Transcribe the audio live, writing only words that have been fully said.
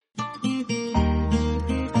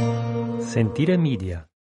Sentire Media.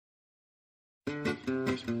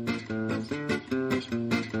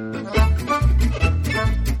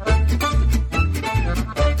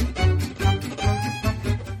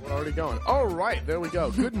 Going. All right, there we go.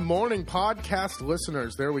 Good morning, podcast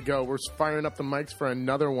listeners. There we go. We're firing up the mics for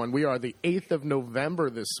another one. We are the 8th of November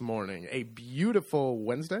this morning. A beautiful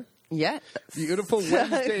Wednesday. Yes. Beautiful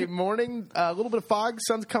Wednesday morning. A little bit of fog.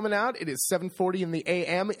 Sun's coming out. It is 7:40 in the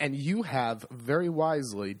a.m., and you have very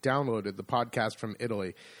wisely downloaded the podcast from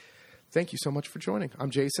Italy. Thank you so much for joining. I'm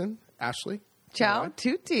Jason. Ashley. Ciao,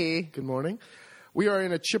 tutti. Good morning. We are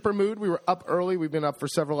in a chipper mood. We were up early. We've been up for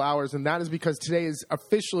several hours, and that is because today is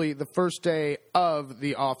officially the first day of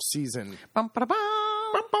the off season. Bum, ba, da,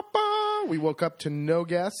 ba. We woke up to no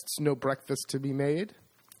guests, no breakfast to be made.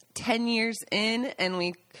 10 years in, and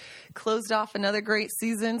we closed off another great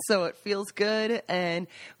season, so it feels good. And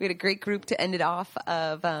we had a great group to end it off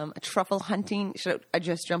of a truffle hunting. Should I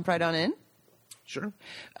just jump right on in? Sure.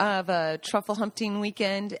 Of a truffle hunting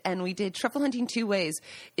weekend, and we did truffle hunting two ways.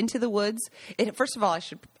 Into the woods. First of all, I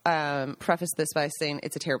should preface this by saying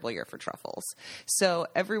it's a terrible year for truffles. So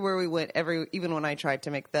everywhere we went, even when I tried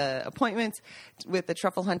to make the appointments with the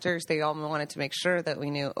truffle hunters, they all wanted to make sure that we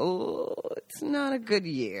knew, it's not a good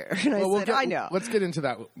year. And I know. Let's get into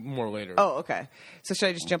that more later. Oh, okay. So should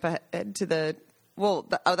I just jump ahead to the... Well,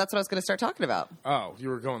 that's what I was going to start talking about. Oh, you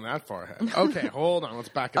were going that far ahead. Okay, hold on. Let's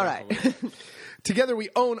back it all up right. a little bit. Together, we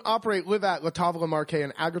own, operate, live at La Tavola Marche,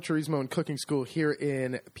 an agriturismo and cooking school here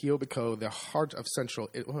in Piobico, the heart of Central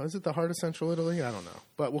Italy. Well, is it the heart of Central Italy? I don't know.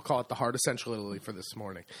 But we'll call it the heart of Central Italy for this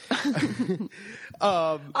morning.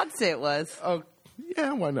 I'd say it was.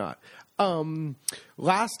 Yeah, why not?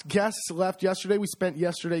 Last guests left yesterday. We spent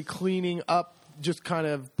yesterday cleaning up, just kind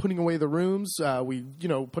of putting away the rooms.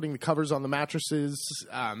 Putting the covers on the mattresses,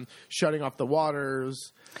 shutting off the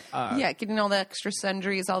waters. Getting all the extra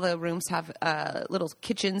sundries. All the rooms have little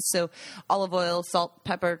kitchens, so olive oil, salt,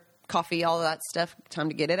 pepper, coffee, all of that stuff. Time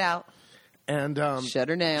to get it out. And shut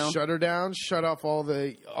her down. Shut off all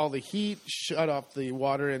the heat. Shut off the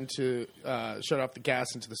water shut off the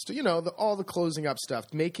gas into the all the closing up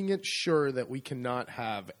stuff, making it sure that we cannot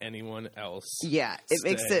have anyone else. Yeah, it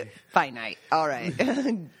makes it finite. All right,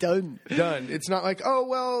 done. It's not like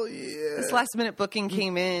this last minute booking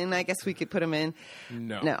came in. I guess we could put them in.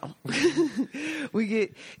 No. We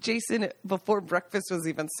get Jason before breakfast was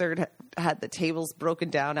even served. Had the tables broken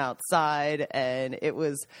down outside, and it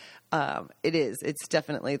was. It's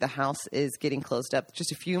definitely, the house is getting closed up.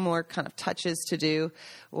 Just a few more kind of touches to do.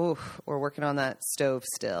 Ooh, we're working on that stove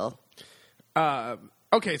still.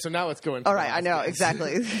 Okay, so now let's go into all right, I know,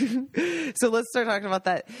 exactly. So let's start talking about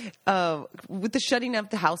that. With the shutting of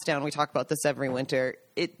the house down, we talk about this every winter.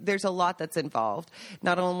 There's a lot that's involved.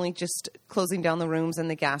 Not only just closing down the rooms and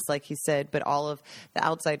the gas, like he said, but all of the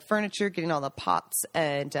outside furniture, getting all the pots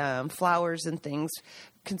and flowers and things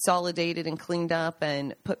consolidated and cleaned up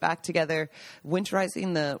and put back together,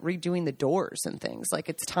 redoing the doors and things. Like,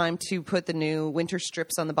 it's time to put the new winter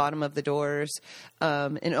strips on the bottom of the doors.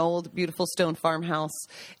 An old, beautiful stone farmhouse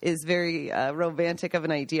is very romantic of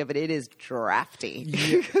an idea, but it is drafty.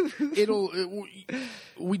 Yeah.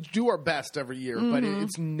 We do our best every year, but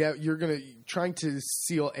trying to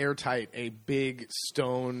seal airtight a big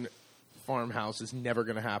stone farmhouse is never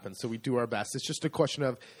going to happen. So we do our best. It's just a question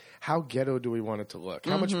of, how ghetto do we want it to look?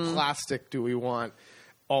 How much plastic do we want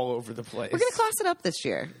all over the place? We're going to class it up this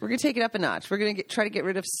year. We're going to take it up a notch. We're going to try to get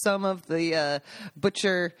rid of some of the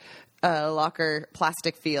butcher locker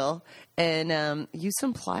plastic feel and use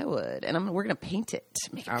some plywood. And we're going to paint it,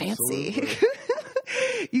 make it fancy.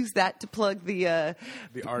 Use that to plug the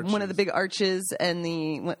one of the big arches and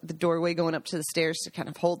the doorway going up to the stairs to kind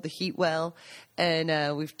of hold the heat well.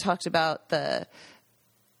 And we've talked about the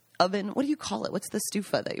oven. What do you call it? What's the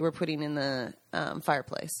stufa that you were putting in the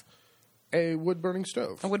fireplace? A wood-burning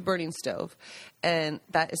stove. A wood-burning stove. And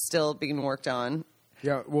that is still being worked on.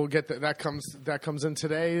 Yeah, we'll get that comes in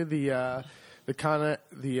today.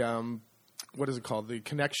 What is it called? The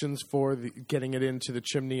connections for getting it into the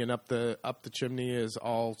chimney and up the chimney is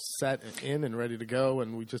all set and in and ready to go,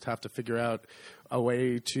 and we just have to figure out a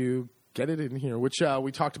way to get it in here, which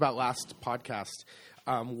we talked about last podcast.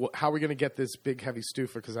 How are we going to get this big, heavy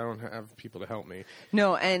stufa? Because I don't have people to help me.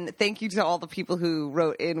 No, and thank you to all the people who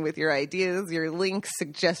wrote in with your ideas, your links,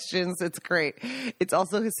 suggestions. It's great. It's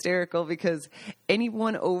also hysterical because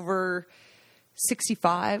anyone over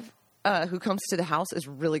 65 who comes to the house is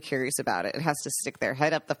really curious about it. It has to stick their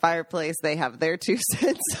head up the fireplace. They have their 2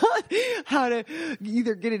 cents on how to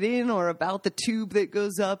either get it in or about the tube that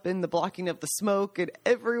goes up and the blocking of the smoke. And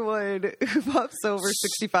everyone who pops over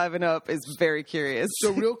 65 and up is very curious.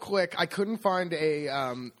 So real quick, I couldn't find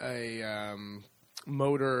a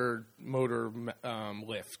motor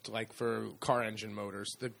lift, like for car engine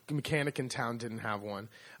motors. The mechanic in town didn't have one.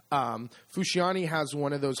 Fushiani has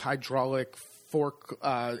one of those hydraulic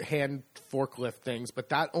hand forklift things, but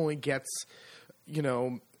that only gets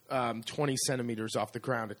 20 centimeters off the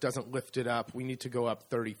ground. It doesn't lift it up. We need to go up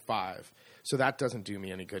 35. So that doesn't do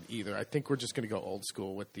me any good either. I think we're just going to go old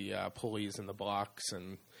school with the pulleys and the blocks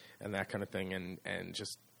and that kind of thing, and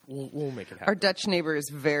just we'll make it happen. Our Dutch neighbor is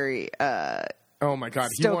very oh my God!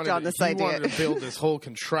 stoked on this idea. He wanted to build this whole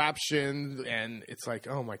contraption, and it's like,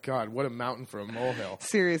 oh my God, what a mountain for a molehill!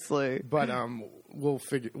 Seriously, but we'll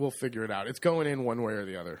figure it out. It's going in one way or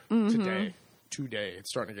the other today. It's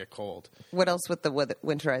starting to get cold. What else with the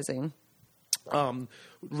winterizing?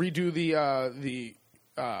 Redo the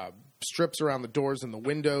strips around the doors and the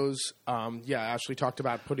windows. Ashley talked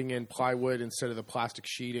about putting in plywood instead of the plastic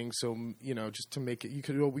sheeting. So, just to make it,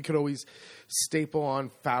 we could always staple on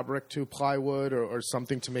fabric to plywood or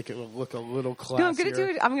something to make it look a little classier. No, I'm going to do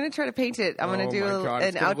it. I'm going to try to paint it. I'm going to do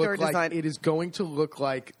an outdoor design. It is going to look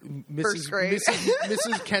like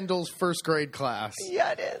Mrs. Kendall's first grade class. Yeah,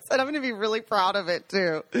 it is. And I'm going to be really proud of it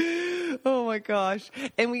too. Oh my gosh.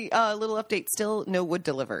 And we, little update, still no wood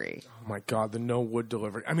delivery. Oh my God, the no wood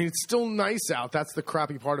delivery. I mean, it's still nice out. That's the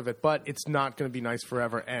crappy part of it, but it's not going to be nice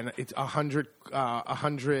forever. And it's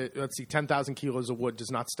 10,000 kilos of wood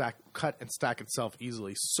does not cut and stack itself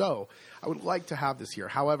easily. So I would like to have this here.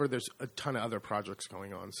 However, there's a ton of other projects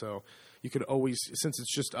going on. So you could always, since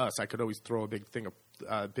it's just us, I could always throw a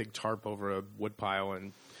big tarp over a wood pile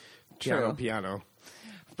and piano.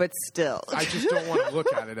 But still, I just don't want to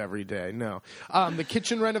look at it every day. No, the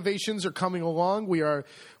kitchen renovations are coming along. We have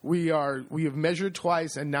measured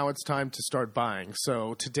twice, and now it's time to start buying.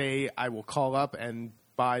 So today I will call up and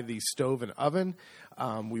buy the stove and oven.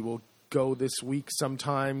 We will go this week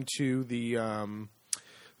sometime to the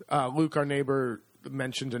Luke, our neighbor,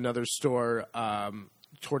 mentioned another store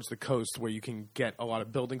towards the coast where you can get a lot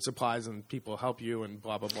of building supplies and people help you and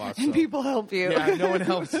blah, blah, blah. And people help you. Yeah, no one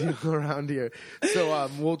helps you around here. So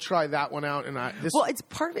we'll try that one out. And it's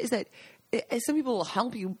part of it is that some people will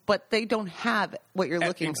help you, but they don't have what you're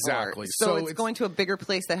looking for. Exactly. So it's going to a bigger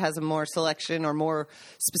place that has a more selection or more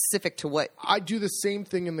specific to what. I do the same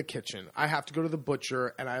thing in the kitchen. I have to go to the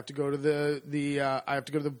butcher, and I have to go to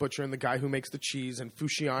the butcher and the guy who makes the cheese, and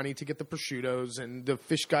Fushiani to get the prosciuttos, and the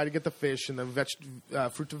fish guy to get the fish, and the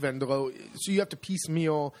frutta vendolo. So you have to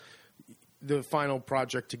piecemeal the final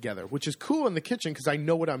project together, which is cool in the kitchen because I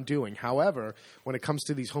know what I'm doing. However, when it comes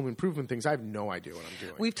to these home improvement things, I have no idea what I'm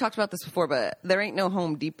doing. We've talked about this before, but there ain't no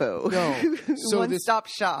Home Depot. No. One-stop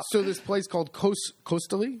shop. So this place called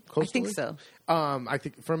Costali? I think so. I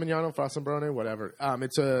think Fermignano, Frassambrone, whatever.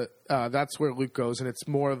 That's where Luke goes, and it's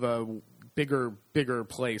more of a bigger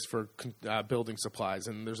place for building supplies,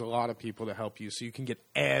 and there's a lot of people to help you, so you can get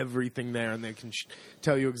everything there, and they can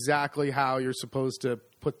tell you exactly how you're supposed to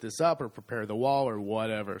put this up or prepare the wall or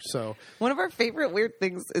whatever. So one of our favorite weird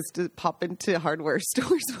things is to pop into hardware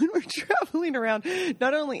stores when we're traveling around,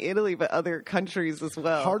 not only Italy but other countries as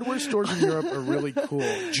well. Hardware stores in Europe are really cool.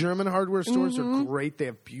 German hardware stores are great. They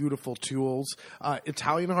have beautiful tools.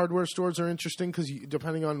 Italian hardware stores are interesting because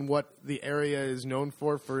depending on what the area is known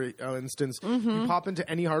for instance, you pop into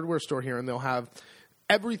any hardware store here and they'll have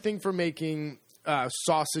everything for making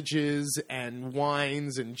sausages and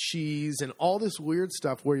wines and cheese and all this weird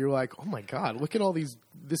stuff where you're like, oh my God, look at all this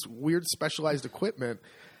weird specialized equipment.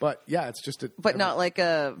 But yeah, it's just not like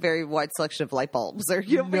a very wide selection of light bulbs or but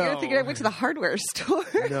you're thinking I went to the hardware store.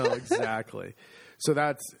 No, exactly. So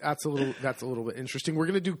that's a little bit interesting. We're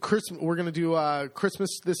gonna do Christmas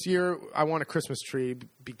this year. I want a Christmas tree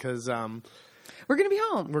because we're going to be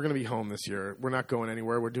home. We're going to be home this year. We're not going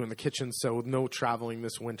anywhere. We're doing the kitchen, so no traveling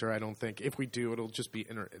this winter, I don't think. If we do, it'll just be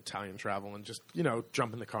Italian travel and just,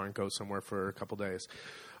 jump in the car and go somewhere for a couple days.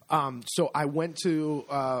 So I went to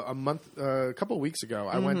a couple of weeks ago,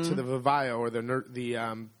 I went to the Vivaio, or the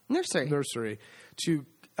nursery to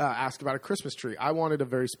ask about a Christmas tree. I wanted a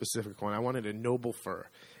very specific one. I wanted a noble fir.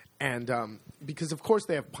 And because, of course,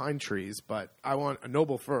 they have pine trees, but I want a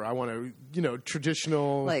noble fir. I want a,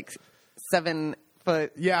 traditional... Like 7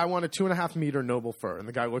 foot. Yeah, I want a 2.5 meter noble fir. And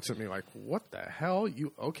the guy looks at me like, what the hell?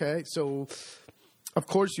 Okay. So, of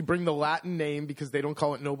course, you bring the Latin name because they don't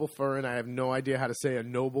call it noble fir, and I have no idea how to say a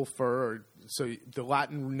noble fir or So the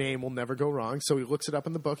Latin name will never go wrong. So he looks it up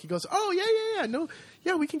in the book. He goes, oh, yeah. No,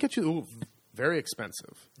 yeah, we can get you. Ooh, very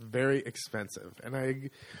expensive. Very expensive. And I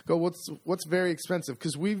go, what's very expensive?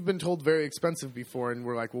 Because we've been told very expensive before, and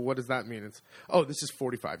we're like, well, what does that mean? It's, oh, this is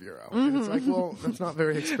 €45. And it's like, well, that's not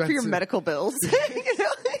very expensive. For your medical bills.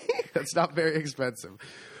 That's not very expensive.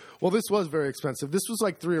 Well, this was very expensive. This was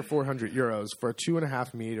like €300 or €400 for a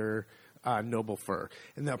 2.5 meter noble fir.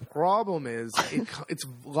 And the problem is it's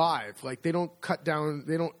live. Like they don't cut down.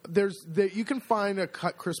 They don't. You can find a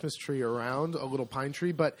cut Christmas tree around, a little pine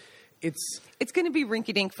tree, but it's going to be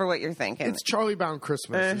rinky-dink for what you're thinking. It's Charlie Brown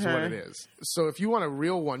Christmas is what it is. So if you want a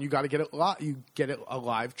real one, you got to get it. You get it a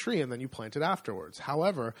live tree, and then you plant it afterwards.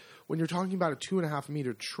 However, when you're talking about a 2.5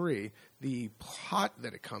 meter tree, the pot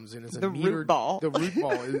that it comes in is a meter. Root ball. The root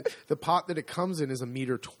ball. The pot that it comes in is 1.20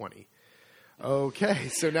 meters. Okay,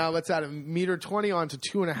 so now let's add 1.20 meters onto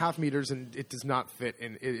 2.5 meters, and it does not fit,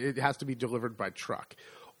 and it has to be delivered by truck.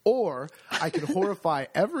 Or I can horrify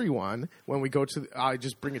everyone when we go to I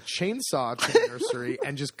just bring a chainsaw to the nursery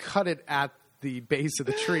and just cut it at the base of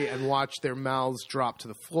the tree and watch their mouths drop to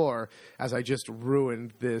the floor as I just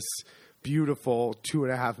ruined this beautiful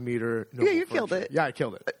 2.5 meter. Yeah, you killed it. Yeah, I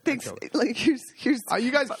killed it. Thanks. Killed it. Like here's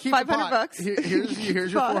you guys keep $500. the pot. Here's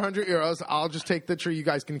your €400. I'll just take the tree. You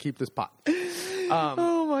guys can keep this pot.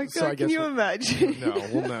 Oh my God! So can you imagine?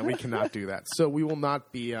 No, we cannot do that. So we will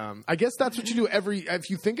not be. I guess that's what you do if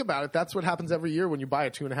you think about it. That's what happens every year when you buy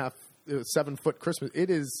a 2.5, 7 foot Christmas. It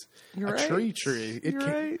is tree.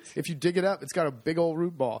 Right. If you dig it up, it's got a big old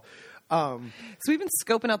root ball. So we've been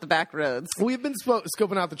scoping out the back roads. We've been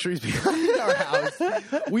scoping out the trees behind our house.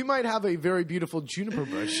 We might have a very beautiful juniper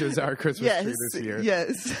bush as our Christmas tree this year.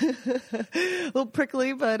 Yes. A little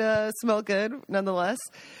prickly, but smell good nonetheless.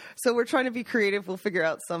 So we're trying to be creative. We'll figure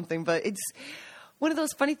out something. But it's one of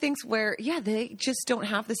those funny things where, they just don't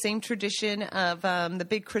have the same tradition of the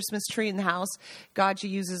big Christmas tree in the house. Gaji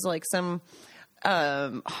uses like some...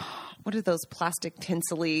 what are those plastic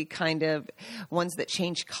tinsely kind of ones that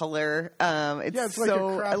change color? It's like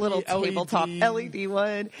a little LED. tabletop LED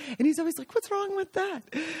one. And he's always like, what's wrong with that?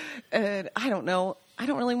 And I don't know. I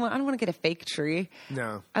don't want to get a fake tree.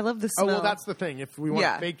 No. I love the smell. Oh, well, that's the thing. If we want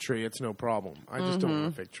a fake tree, it's no problem. I just don't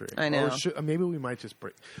want a fake tree. I know. Or maybe we might just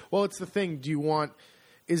break. Well, it's the thing.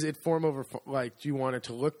 Is it form over? Like, do you want it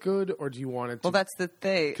to look good, or do you want it to? Well, that's the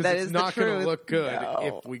thing. That is it's not going to look good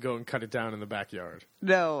if we go and cut it down in the backyard.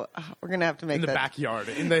 No, we're going to have to make in the backyard,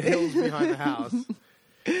 in the hills behind the house.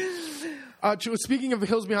 Speaking of the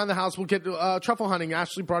hills behind the house, we'll get truffle hunting.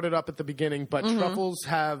 Ashley brought it up at the beginning, but truffles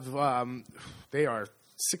have they are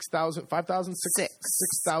 6,000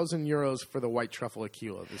 euros for the white truffle a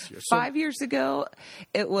kilo this year. So, 5 years ago,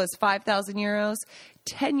 it was 5,000 euros.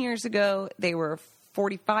 10 years ago, they were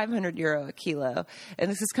 €4,500 a kilo. And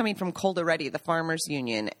this is coming from Colderetti, the farmers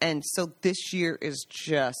union. And so this year is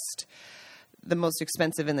just the most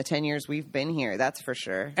expensive in the 10 years we've been here. That's for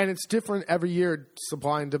sure. And it's different every year,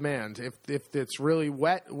 supply and demand. If it's really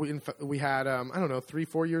wet, we had,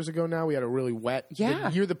 3-4 years ago now, we had a really wet. Yeah.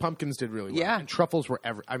 The year the pumpkins did really well. Yeah. And truffles were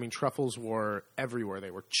everywhere.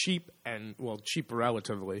 They were cheap cheap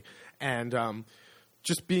relatively. And,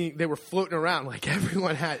 they were floating around like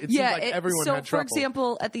everyone had. It seemed like everyone had truffle. For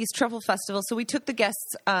example, at these truffle festivals, so we took the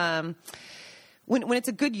guests. When it's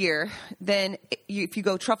a good year, then if you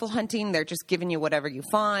go truffle hunting, they're just giving you whatever you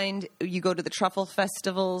find. You go to the truffle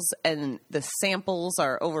festivals, and the samples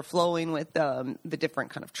are overflowing with the different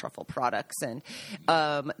kind of truffle products, and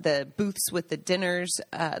the booths with the dinners,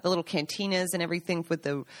 the little cantinas and everything with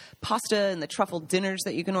the pasta and the truffle dinners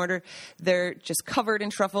that you can order. They're just covered in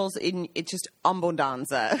truffles. It's just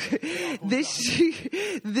abbondanza.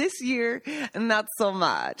 This year, not so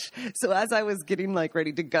much. So as I was getting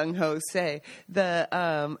ready to gung ho say.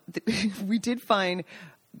 We did find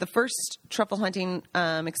the first truffle hunting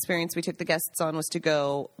experience we took the guests on was to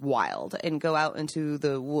go wild and go out into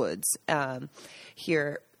the woods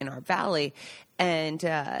here in our valley. And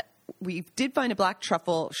we did find a black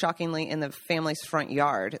truffle, shockingly, in the family's front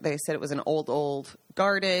yard. They said it was an old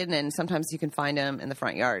garden, and sometimes you can find them in the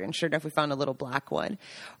front yard. And sure enough, we found a little black one.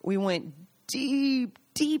 We went deep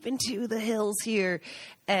into the hills here,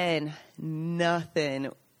 and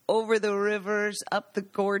nothing. Over the rivers, up the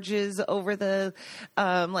gorges, over the,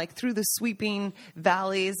 through the sweeping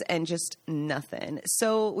valleys, and just nothing.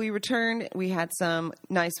 So we returned. We had some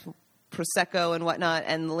nice Prosecco and whatnot,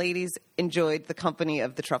 and the ladies enjoyed the company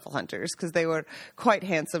of the truffle hunters because they were quite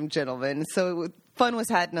handsome gentlemen. So fun was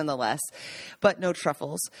had nonetheless, but no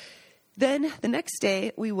truffles. Then the next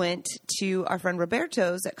day, we went to our friend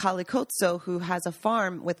Roberto's at Calicozzo, who has a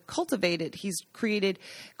farm with cultivated. He's created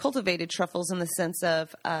cultivated truffles in the sense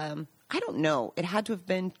of I don't know. It had to have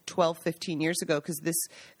been 12, 15 years ago because this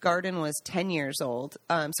garden was 10 years old.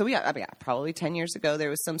 Probably 10 years ago, there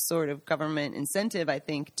was some sort of government incentive, I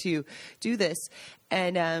think, to do this.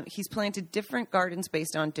 And he's planted different gardens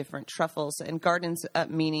based on different truffles, and gardens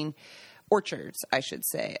meaning orchards, I should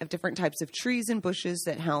say, of different types of trees and bushes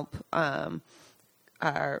that help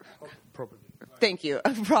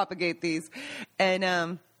propagate these.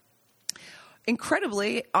 And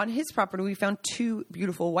incredibly, on his property, we found 2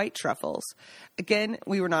 beautiful white truffles. Again,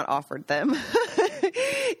 we were not offered them.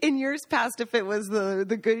 In years past, if it was the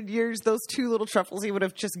good years, those 2 little truffles he would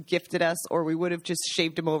have just gifted us, or we would have just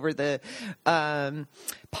shaved him over the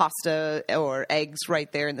pasta or eggs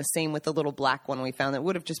right there. And the same with the little black one we found that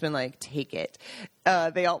would have just been like, take it.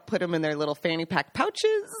 They all put them in their little fanny pack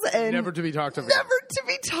pouches. And never to be talked about. Never to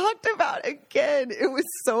be talked about again. It was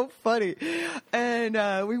so funny.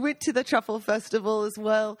 And we went to the Truffle Festival as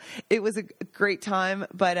well. It was a great time,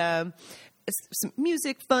 but some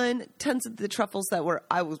music, fun, tons of the truffles that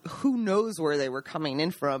who knows where they were coming in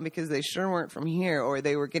from, because they sure weren't from here, or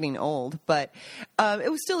they were getting old. But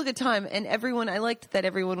it was still a good time. And I liked that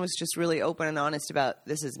everyone was just really open and honest about,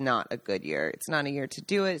 this is not a good year. It's not a year to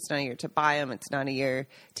do it. It's not a year to buy them. It's not a year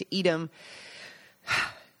to eat them.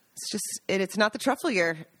 It's not the truffle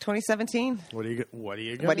year, 2017. What are you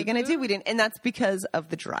going to do? We didn't, and that's because of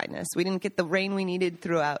the dryness. We didn't get the rain we needed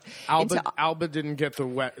throughout. Alba didn't get the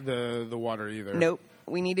water either. Nope.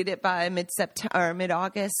 We needed it by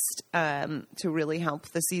mid-August to really help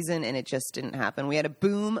the season, and it just didn't happen. We had a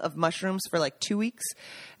boom of mushrooms for like 2 weeks,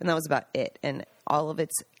 and that was about it. And all of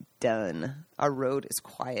it's done. Our road is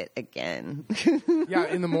quiet again. Yeah,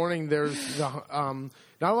 in the morning there's not a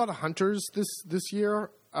lot of hunters this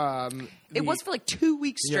year. It was for like 2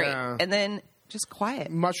 weeks straight, and then just quiet.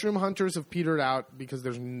 Mushroom hunters have petered out because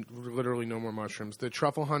there's literally no more mushrooms. The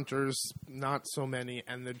truffle hunters, not so many,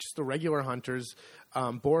 and just the regular hunters.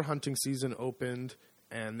 Boar hunting season opened,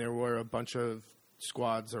 and there were a bunch of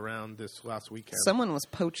squads around this last weekend. Someone was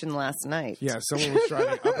poaching last night. Yeah, someone was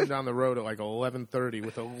driving up and down the road at like 11:30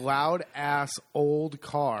 with a loud-ass old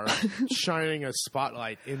car shining a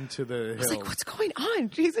spotlight into the hills. I was like, what's going on?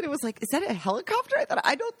 Jason, it was like, is that a helicopter? I thought,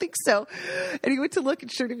 I don't think so. And he went to look,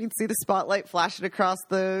 and sure enough, you'd see the spotlight flashing across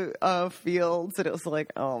the fields, and it was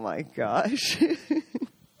like, oh my gosh.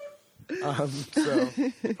 So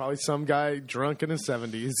probably some guy drunk in his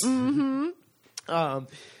 70s. Mm-hmm.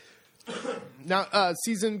 Now,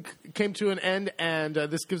 season came to an end, and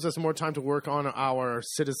this gives us more time to work on our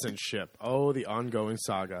citizenship. Oh, the ongoing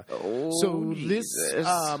saga. Oh, so Jesus.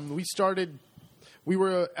 We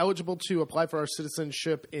were eligible to apply for our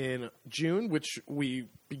citizenship in June, which we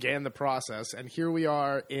began the process, and here we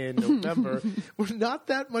are in November. We're not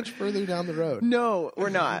that much further down the road. No, we're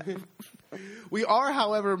not. We are,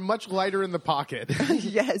 however, much lighter in the pocket.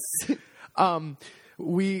 Yes.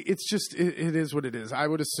 It is what it is. I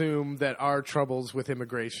would assume that our troubles with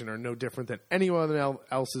immigration are no different than anyone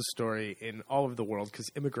else's story in all of the world, because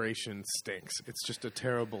immigration stinks. It's just a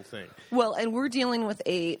terrible thing. Well, and we're dealing with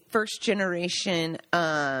a first generation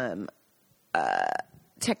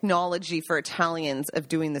technology for Italians of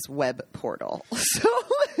doing this web portal.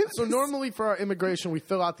 So normally for our immigration, we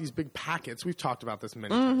fill out these big packets. We've talked about this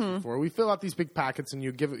many times before. We fill out these big packets, and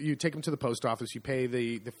you take them to the post office. You pay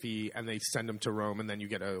the fee, and they send them to Rome, and then you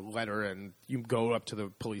get a letter, and you go up to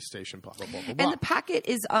the police station. Blah blah blah blah. Blah. And the packet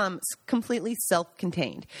is completely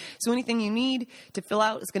self-contained. So anything you need to fill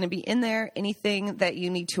out is going to be in there. Anything that you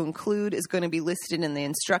need to include is going to be listed in the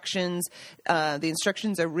instructions. The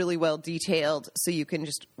instructions are really well detailed, so you can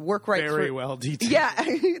just work right through. Very well detailed. Yeah,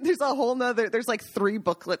 there's like 3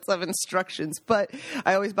 booklets of instructions, but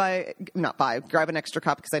I always grab an extra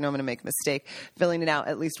copy because I know I'm going to make a mistake filling it out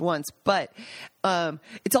at least once. But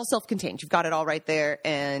it's all self-contained. You've got it all right there,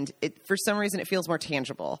 and for some reason it feels more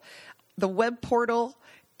tangible. The web portal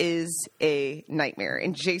is a nightmare,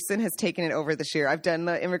 and Jason has taken it over this year. I've done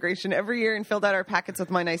the immigration every year and filled out our packets with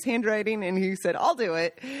my nice handwriting, and he said, I'll do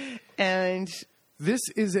it. And this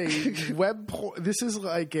is a this is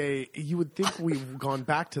like you would think we've gone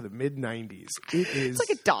back to the mid-90s. It's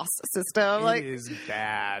like a DOS system. It is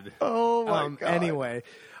bad. Oh, my God. Anyway,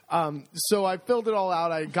 so I filled it all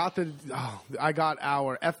out. I got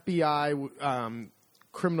our FBI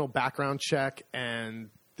criminal background check,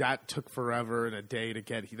 and that took forever and a day to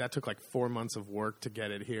get. That took like 4 months of work to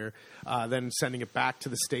get it here. Then sending it back to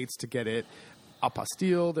the States to get it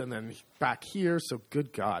apostilled, and then back here. So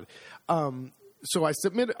good God. So I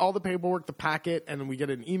submit all the paperwork, the packet, and we get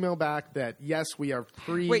an email back that, yes, we are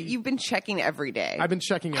pre... Wait, you've been checking every day? I've been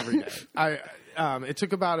checking every day. It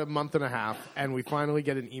took about a month and a half, and we finally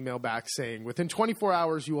get an email back saying, within 24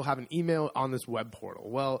 hours, you will have an email on this web portal.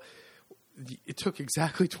 Well, it took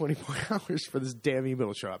exactly 24 hours for this damn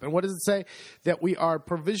email to show up. And what does it say? That we are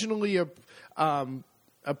provisionally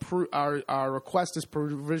our request is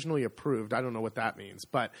provisionally approved. I don't know what that means,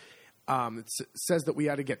 but it says that we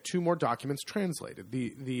had to get 2 more documents translated: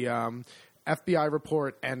 the FBI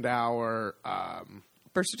report and our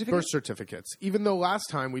birth certificate? Birth certificates. Even though last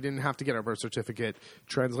time we didn't have to get our birth certificate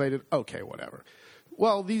translated, okay, whatever.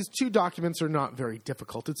 Well, these 2 documents are not very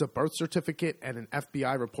difficult. It's a birth certificate and an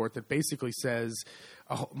FBI report that basically says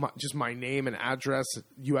just my name and address.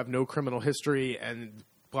 You have no criminal history, and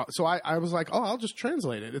so I was like, oh, I'll just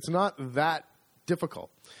translate it. It's not that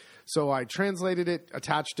difficult. So I translated it,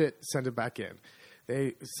 attached it, sent it back in.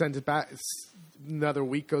 They send it back. Another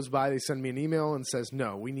week goes by. They send me an email and says,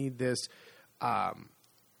 no, we need this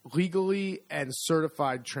legally and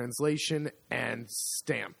certified translation and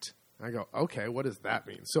stamped. I go, okay, what does that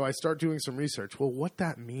mean? So I start doing some research. Well, what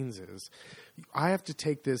that means is I have to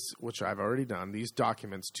take this, which I've already done, these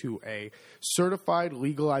documents to a certified,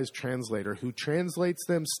 legalized translator who translates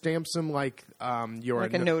them, stamps them like you're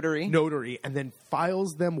like a notary. Notary, and then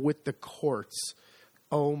files them with the courts.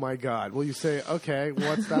 Oh, my God. Well, you say, okay,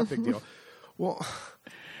 what's that big deal? Well,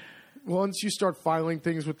 once you start filing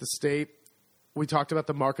things with the state, we talked about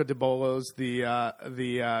the Marco de Bolos, the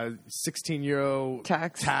 €16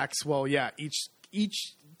 tax. Well, yeah,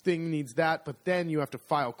 each thing needs that, but then you have to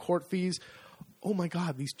file court fees. Oh my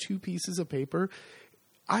God, these 2 pieces of paper!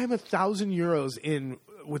 I am €1,000 in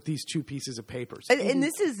with these 2 pieces of paper. And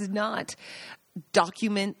this is not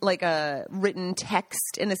document like a written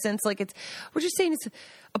text in a sense. Like we're just saying it's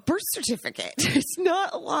a birth certificate. It's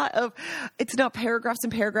not a lot of. It's not paragraphs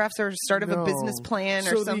and paragraphs or start of a business plan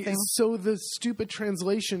or something. So the stupid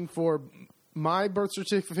translation for my birth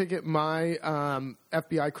certificate, my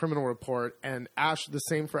FBI criminal report, and the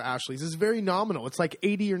same for Ashley's is very nominal. It's like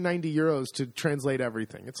 €80 or €90 to translate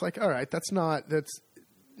everything. It's like, all right, that's not a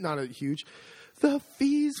huge. The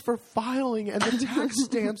fees for filing and the tax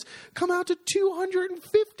stamps come out to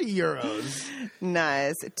 €250.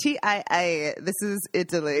 Nice. TIA. This is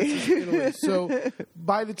Italy. So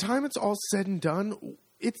by the time it's all said and done,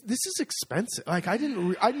 this is expensive. Like I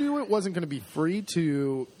knew it wasn't going to be free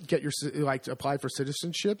to get to apply for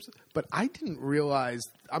citizenships, but I didn't realize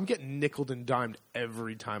I'm getting nickeled and dimed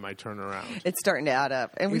every time I turn around. It's starting to add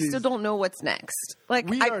up, and we still don't know what's next.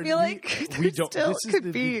 Like I feel like we don't. This is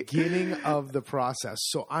the beginning of the process,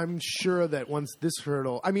 so I'm sure that once this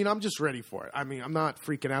hurdle, I mean, I'm just ready for it. I mean, I'm not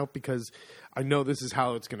freaking out because I know this is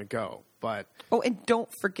how it's going to go. But and don't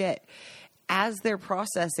forget, as they're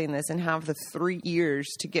processing this and have the 3 years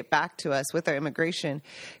to get back to us with our immigration,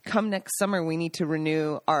 come next summer, we need to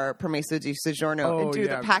renew our permesso di soggiorno and do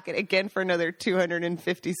the packet again for another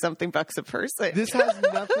 $250-something a person. This has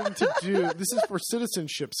nothing to do. This is for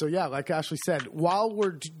citizenship. So yeah, like Ashley said, while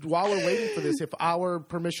we're waiting for this, if our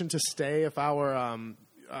permission to stay, if our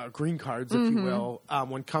green cards, if you will,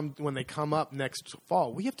 when they come up next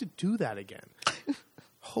fall, we have to do that again.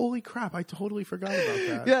 Holy crap, I totally forgot about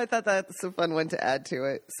that. Yeah, I thought that's a fun one to add to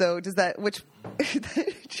it. So does that,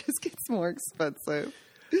 it just gets more expensive.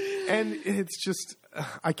 And it's just,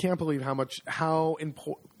 I can't believe how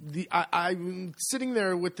important, I'm sitting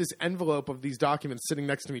there with this envelope of these documents sitting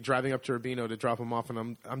next to me, driving up to Urbino to drop them off,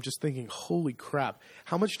 and I'm just thinking, holy crap,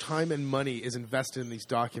 how much time and money is invested in these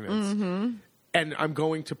documents? Mm-hmm. And I'm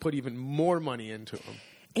going to put even more money into them.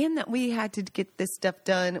 And that we had to get this stuff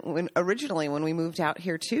done when we moved out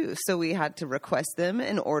here too. So we had to request them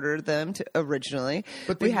and order them originally.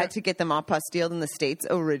 But we had to get them apostilled in the States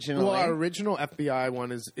originally. Well, our original FBI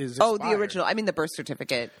one is expired. Oh, the original. I mean the birth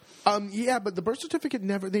certificate. Yeah, but the birth certificate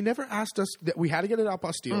they never asked us that we had to get it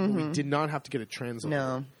apostilled, but we did not have to get it translated.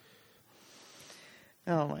 No.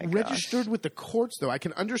 Oh my gosh. Registered with the courts, though. I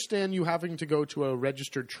can understand you having to go to a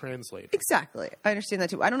registered translator. Exactly. I understand that,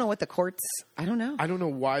 too. I don't know what the courts... I don't know. I don't know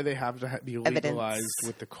why they have to be legalized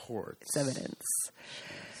with the courts. It's evidence.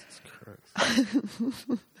 Jesus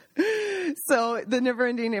Christ. So the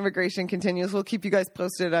never-ending immigration continues. We'll keep you guys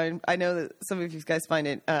posted. I know that some of you guys find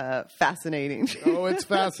it fascinating. Oh, it's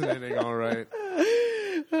fascinating. All right.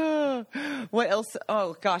 What else?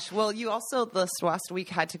 Oh, gosh. Well, you also this last week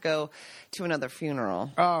had to go to another funeral.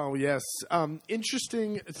 Oh, yes.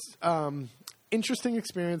 Interesting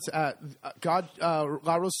experience at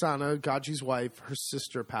La Rosana, Gaji's wife. Her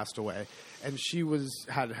sister passed away, and she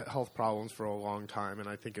had health problems for a long time. And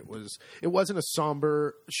I think it wasn't a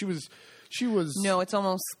somber. She was. No, it's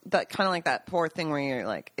almost that kind of like that poor thing where you're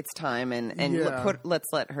like, it's time, and let's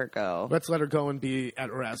let her go. Let's let her go and be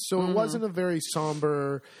at rest. So it wasn't a very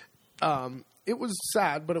somber. It was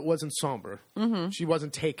sad, but it wasn't somber. Mm-hmm. She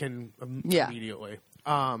wasn't taken immediately.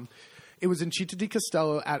 It was in Città di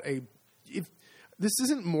Castello at if this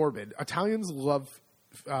isn't morbid, Italians love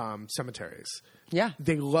cemeteries. Yeah.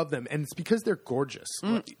 They love them, and it's because they're gorgeous.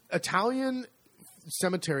 Like, Italian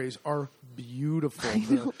cemeteries are beautiful.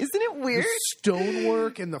 Isn't it weird? The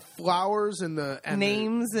stonework and the flowers and the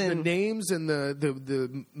names the names and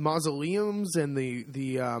the mausoleums and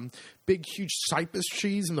the big huge cypress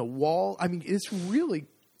trees and the wall. I mean, it's really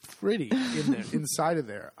pretty in there, inside of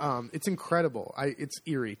there. It's incredible. It's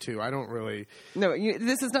eerie too. I don't really. No,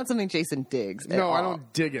 this is not something Jason digs. No, all. I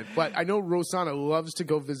don't dig it. But I know Rosanna loves to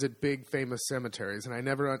go visit big famous cemeteries, and I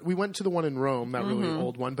never. We went to the one in Rome, that really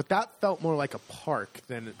old one, but that felt more like a park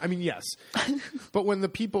than. I mean, yes, but when the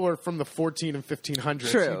people are from the 14 and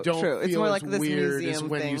 1500s, you don't feel it's more as like this weird as museum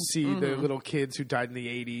when thing. you see the little kids who died in the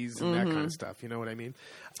 80s and that kind of stuff. You know what I mean?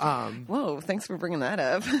 Whoa! Thanks for bringing that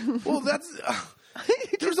up. Well, that's.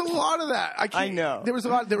 There's a lot of that. I know. There was a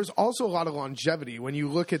lot. There was also a lot of longevity when you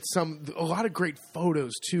look at a lot of great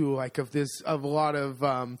photos too, like of a lot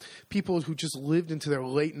of people who just lived into their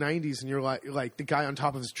late 90s, and you're like the guy on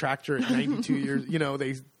top of his tractor at 92 years. You know,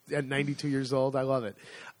 at 92 years old. I love it.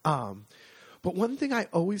 But one thing I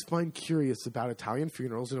always find curious about Italian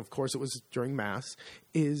funerals, and of course it was during Mass,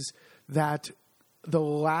 is that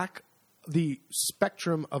the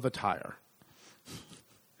spectrum of attire.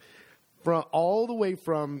 All the way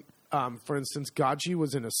from, for instance, Gaggi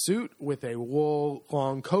was in a suit with a wool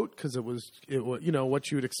long coat because it was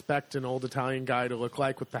what you would expect an old Italian guy to look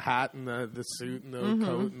like with the hat and the suit and the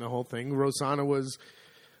coat and the whole thing. Rosanna was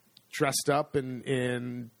dressed up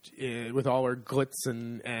in with all her glitz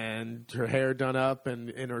and her hair done up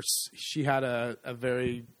and she had a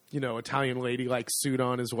very Italian lady like suit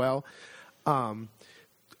on as well.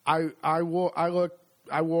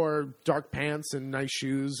 I wore dark pants and nice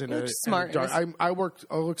shoes and smart. I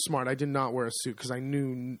looked smart. I did not wear a suit because I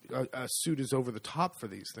knew a suit is over the top for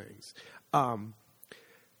these things.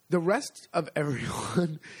 The rest of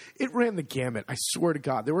everyone, it ran the gamut. I swear to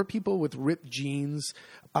God, there were people with ripped jeans.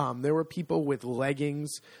 There were people with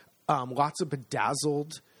leggings. Lots of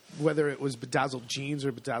bedazzled, whether it was bedazzled jeans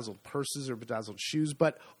or bedazzled purses or bedazzled shoes,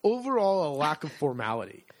 but overall a lack of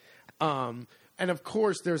formality. And of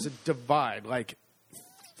course, there's a divide. Like,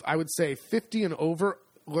 I would say 50 and over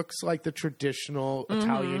looks like the traditional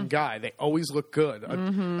Italian guy. They always look good.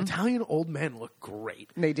 Italian old men look great.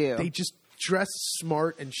 They do. They just dress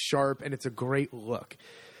smart and sharp, and it's a great look.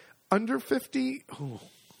 Under 50,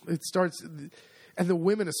 it starts, and the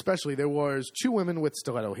women especially. There was 2 women with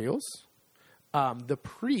stiletto heels. The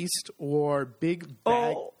priest wore big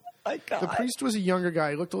bag. Oh, my God. The priest was a younger guy.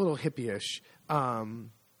 He looked a little hippie-ish.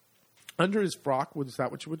 Under his frock, was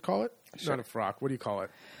that what you would call it? Sure. Not a frock. What do you call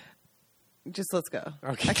it? Just let's go.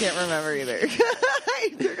 Okay. I can't remember either.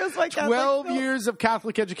 There goes my Catholic 12 soul. years of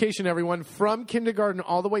Catholic education, everyone, from kindergarten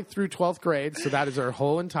all the way through 12th grade. So that is her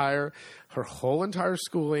whole entire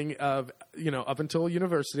schooling of, up until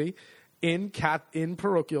university in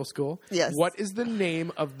parochial school. Yes. What is the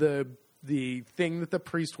name of the thing that the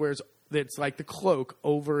priest wears that's like the cloak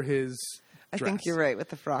over his I dress? think you're right with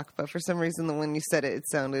the frock, but for some reason, when you said it, it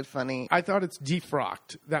sounded funny. I thought it's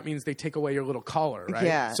defrocked. That means they take away your little collar, right?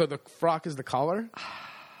 Yeah. So the frock is the collar?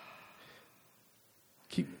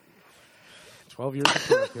 Keep 12 years of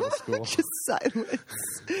parochial school. Just silence.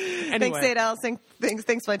 Anyway, Thanks, Adele.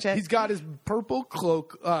 Thanks, my chat. he's got his purple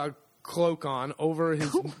cloak on over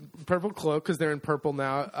his purple cloak because they're in purple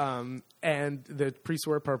now. And the priests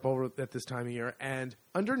wear purple at this time of year. And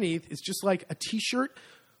underneath is just like a T-shirt,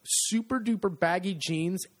 super duper baggy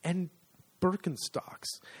jeans, and Birkenstocks.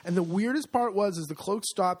 And the weirdest part is the cloak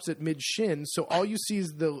stops at mid shin, so all you see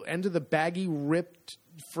is the end of the baggy, ripped,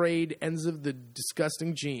 frayed ends of the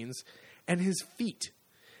disgusting jeans and his feet.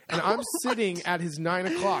 And I'm sitting at his 9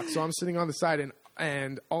 o'clock, so I'm sitting on the side,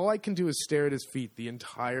 and all I can do is stare at his feet the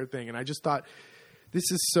entire thing. And I just thought, this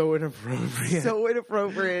is so inappropriate. So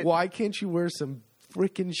inappropriate. Why can't you wear some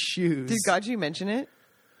freaking shoes? Did Gaggi mention it?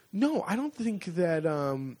 No, I don't think that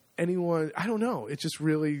anyone. I don't know. It just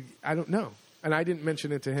really. I don't know, and I didn't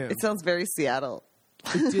mention it to him. It sounds very Seattle.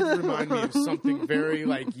 It did remind me of something very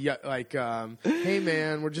hey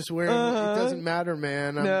man, we're just wearing. It doesn't matter,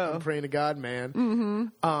 man. I'm praying to God,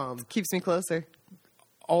 man. Keeps me closer.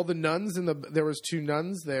 All the nuns there was 2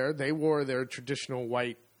 nuns there. They wore their traditional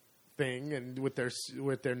white thing and with their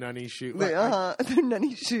nunny shoes. Their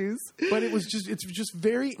nunny shoes. But it's just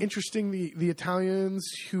very interesting. The Italians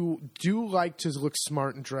who do like to look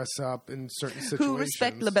smart and dress up in certain situations. Who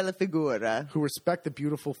respect la bella figura. Who respect the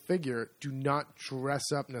beautiful figure, do not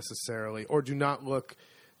dress up necessarily or do not look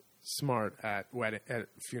smart at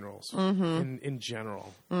funerals in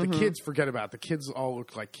general. The kids, forget about it. The kids all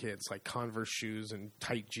look like kids, like Converse shoes and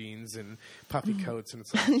tight jeans and puffy coats, and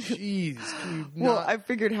it's like, jeez. Well, I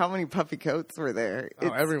figured how many puffy coats were there.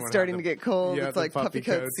 It's everyone starting to get cold. Yeah, it's like puffy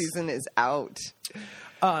coat season is out.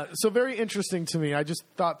 So very interesting to me. I just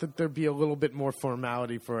thought that there'd be a little bit more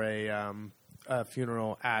formality for a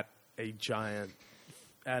funeral at a giant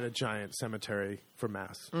cemetery for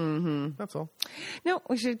mass. That's all. No,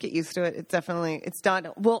 we should get used to it. It's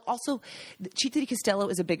done. Well, also, Città di Castello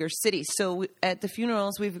is a bigger city. So at the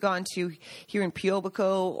funerals we've gone to here in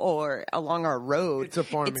Piobico or along our road, it's a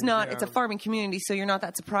farming. It's a farming community. So you're not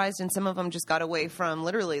that surprised. And some of them just got away from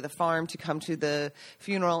literally the farm to come to the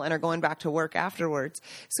funeral and are going back to work afterwards.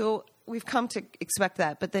 So we've come to expect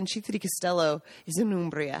that, but then Città di Castello is in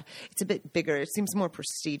Umbria. It's a bit bigger. It seems more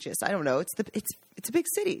prestigious. I don't know. It's a big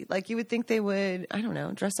city. Like you would think they would, I don't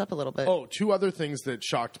know, dress up a little bit. Oh, two other things that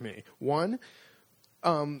shocked me. One,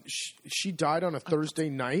 she died on a Thursday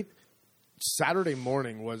night. Saturday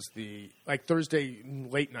morning was Thursday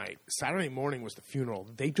late night. Saturday morning was the funeral.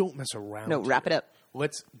 They don't mess around. No, wrap it up.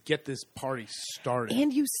 Let's get this party started.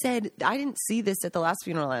 And you said, I didn't see this at the last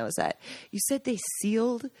funeral I was at. You said they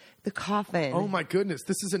sealed the coffin. Oh my goodness.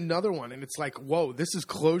 This is another one. And it's like, whoa, this is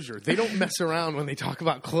closure. They don't mess around when they talk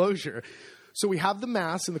about closure. So we have the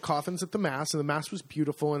mass, and the coffin's at the mass, and the mass was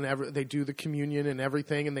beautiful, and they do the communion and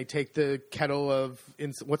everything, and they take the kettle of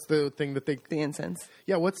what's the thing that they... The incense.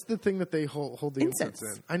 Yeah, what's the thing that they hold the incense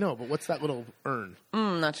in? I know, but what's that little urn?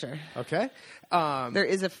 Not sure. Okay. There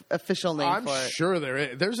is an official name for it. I'm sure there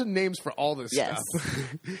is. There's names for all this stuff.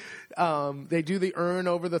 They do the urn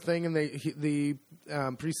over the thing, and the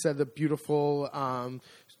priest said the beautiful...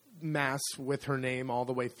 mass with her name all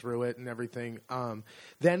the way through it and everything.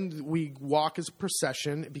 Then we walk as a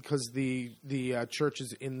procession because the church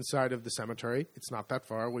is inside of the cemetery. It's not that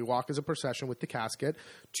far. We walk as a procession with the casket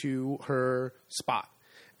to her spot.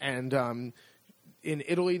 And in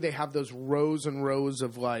Italy, they have those rows and rows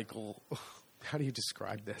of how do you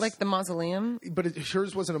describe this? Like the mausoleum? But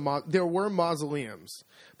hers wasn't there were mausoleums,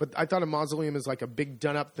 but I thought a mausoleum is like a big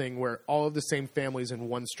done-up thing where all of the same families in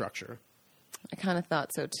one structure. I kind of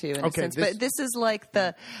thought so too, in a sense. But this is like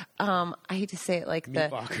the, I hate to say it, like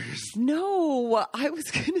meat lockers. No, I was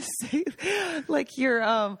going to say like your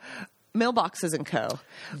mailboxes and co.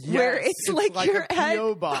 Yes, where it's like your a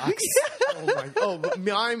PO box.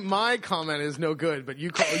 My comment is no good, but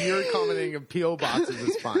you're commenting of PO boxes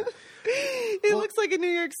is fine. It looks like in New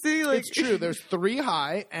York City. It's true. There's 3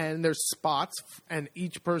 high, and there's spots, and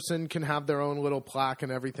each person can have their own little plaque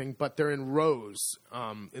and everything, but they're in rows,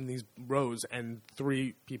 in these rows, and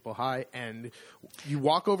 3 people high, and you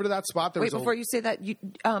walk over to that spot. Wait, before you say that,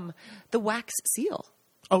 the wax seal.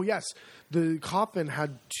 Oh, yes. The coffin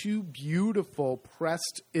had 2 beautiful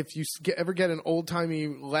pressed, if you ever get an old-timey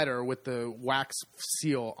letter with the wax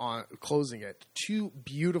seal on closing it, 2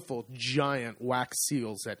 beautiful giant wax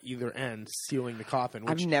seals at either end sealing the coffin.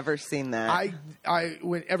 I've never seen that.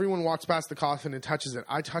 When everyone walks past the coffin and touches it,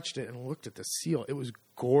 I touched it and looked at the seal. It was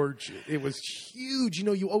gorgeous. It was huge.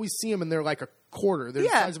 You always see them and they're like a quarter. They're the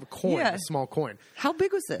size of a coin, a small coin. How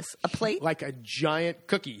big was this? A plate? Like a giant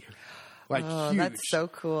cookie. Huge. That's so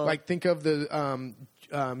cool. Like think of the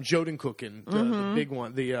Jodenkuchen, the big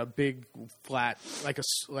one, the big flat, like a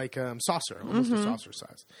saucer, almost a saucer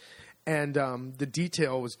size. And the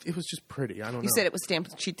detail was just pretty. I don't know. You said it was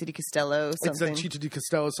stamped Città di Castello something. It's a Città di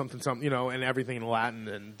Castello something, and everything in Latin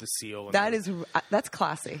and the seal. And that's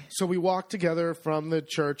classy. So we walked together from the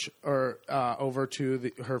church over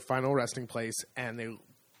to her final resting place, and they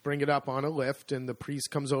bring it up on a lift, and the priest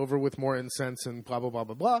comes over with more incense and blah, blah, blah,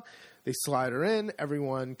 blah, blah. They slide her in,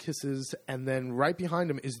 everyone kisses, and then right behind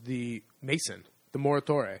him is the mason, the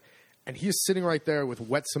Moratore, and he is sitting right there with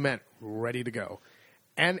wet cement ready to go.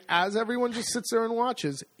 And as everyone just sits there and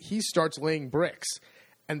watches, he starts laying bricks.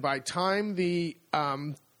 And by time the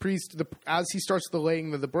priest, as he starts the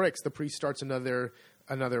laying of the bricks, the priest starts another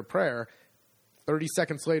prayer. 30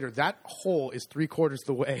 seconds later, that hole is 3/4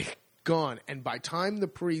 the way gone, and by time the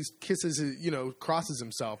priest crosses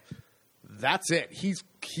himself, that's it. He's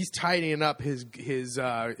tidying up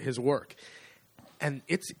his work, and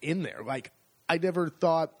it's in there. Like I never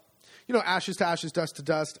thought, ashes to ashes, dust to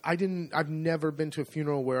dust. I've never been to a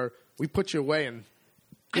funeral where we put you away and.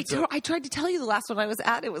 I tried to tell you the last one I was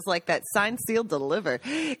at. It was like that sign, seal, deliver.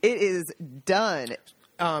 It is done.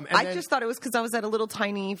 I just thought it was because I was at a little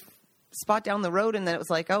tiny spot down the road, and then it was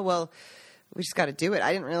like, oh well. We just got to do it.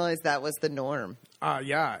 I didn't realize that was the norm.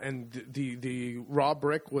 Yeah, and the raw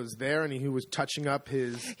brick was there, and he was touching up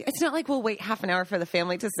his... It's not like we'll wait half an hour for the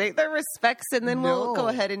family to say their respects, and then we'll go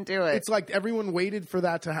ahead and do it. It's like everyone waited for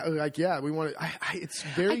that to we want to... It's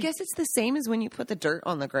very... I guess it's the same as when you put the dirt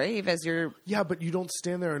on the grave as you're... Yeah, but you don't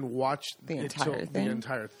stand there and watch the entire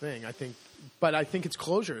thing. I think... But I think it's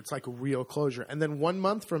closure. It's like a real closure. And then 1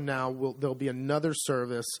 month from now, there'll be another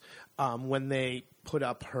service when they put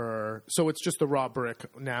up her... So it's just the raw brick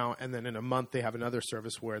now, and then in a month they have another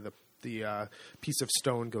service where the piece of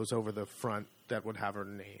stone goes over the front that would have her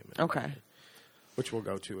name. Okay. Which we'll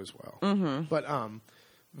go to as well. Mm-hmm. But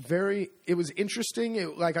it was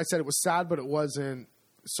interesting. Like I said, it was sad, but it wasn't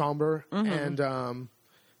somber. Mm-hmm. And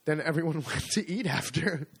then everyone went to eat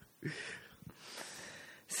after.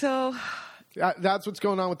 So... That's what's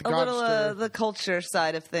going on with the Godster. The culture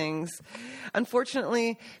side of things.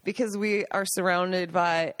 Unfortunately, because we are surrounded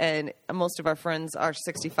by, and most of our friends are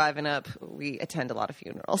 65 and up, we attend a lot of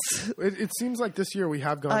funerals. It seems like this year we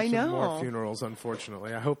have gone to more funerals,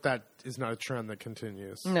 unfortunately. I hope that is not a trend that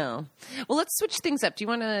continues. No. Well, let's switch things up. Do you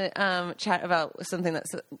want to chat about something that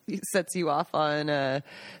sets you off on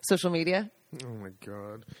social media? Oh, my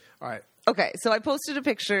God. All right. Okay, so I posted a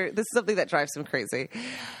picture. This is something that drives me crazy.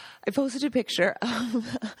 I posted a picture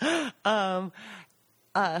from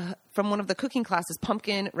one of the cooking classes,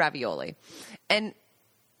 pumpkin ravioli. And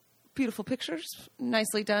beautiful pictures,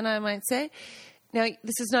 nicely done, I might say. Now,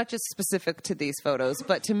 this is not just specific to these photos,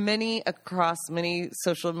 but to many across many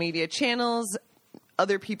social media channels,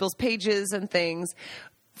 other people's pages and things,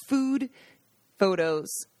 food photos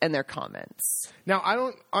and their comments. Now,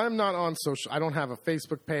 I'm not on social. I don't have a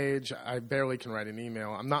Facebook page. I barely can write an email.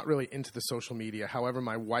 I'm not really into the social media. However,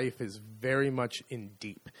 my wife is very much in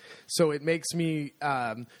deep. So it makes me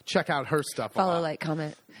check out her stuff a lot. Follow, like,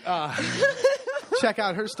 comment. Check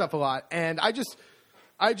out her stuff a lot. And I just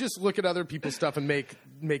look at other people's stuff and make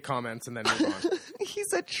comments and then move on.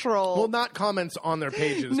 He's a troll. Well, not comments on their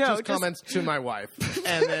pages. No, just comments to my wife.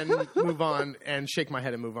 And then move on and shake my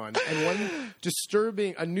head and move on. And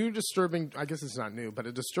a new disturbing, I guess it's not new, but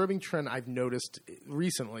a disturbing trend I've noticed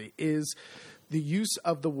recently is the use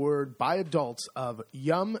of the word by adults of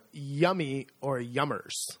yum, yummy, or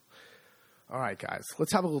yummers. All right, guys,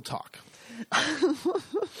 let's have a little talk.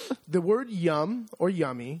 The word yum or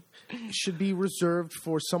yummy should be reserved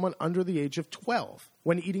for someone under the age of 12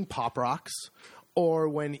 when eating Pop Rocks or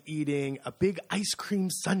when eating a big ice cream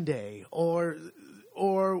sundae or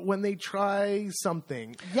when they try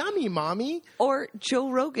something. Yummy, mommy. Or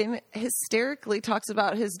Joe Rogan hysterically talks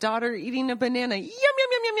about his daughter eating a banana. Yum, yum,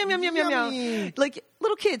 yum, yum, yum, yum, yum, yum. Like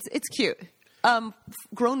little kids, it's cute.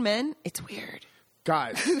 Grown men, it's weird.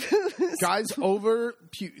 Guys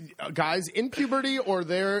guys in puberty or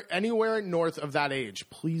they're anywhere north of that age,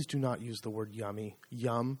 please do not use the word yummy,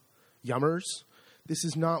 yummers. This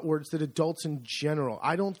is not words that adults in general.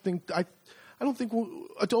 I don't think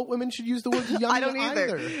adult women should use the word yummy. I don't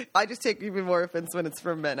either. I just take even more offense when it's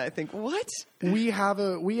from men. I think, what? We have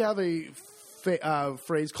a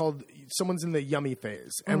phrase called someone's in the yummy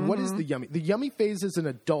phase. And what is the yummy? The yummy phase is an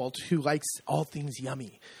adult who likes all things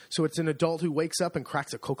yummy. So it's an adult who wakes up and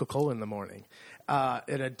cracks a Coca-Cola in the morning.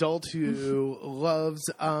 An adult who loves,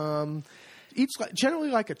 eats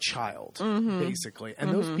generally like a child, basically.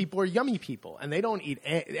 And those people are yummy people. And they don't eat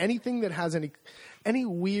anything that has any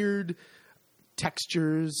weird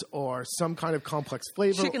textures or some kind of complex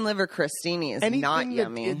flavor. Chicken liver crostini is not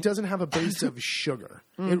yummy. It doesn't have a base of sugar.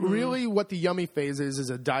 It really, what the yummy phase is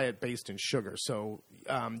a diet based in sugar. So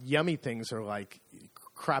yummy things are like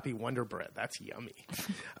crappy Wonder Bread. That's yummy.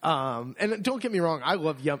 And don't get me wrong, I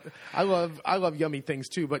love yummy things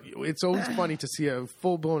too. But it's always funny to see a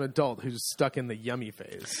full blown adult who's stuck in the yummy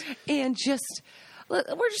phase. And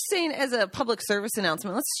we're just saying as a public service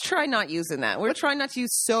announcement, let's try not using that. We're trying not to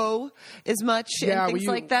use so as much and things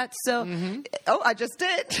like that. So, I just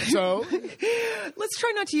did. So, let's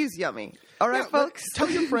try not to use yummy. All right, folks? Tell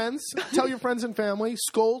your friends and family,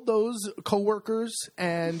 scold those coworkers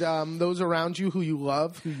and those around you who you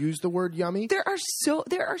love who use the word yummy. There are so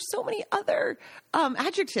many other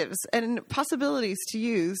adjectives and possibilities to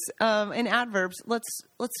use and adverbs. Let's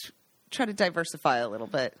try to diversify a little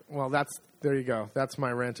bit. Well, there you go. That's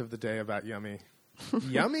my rant of the day about yummy.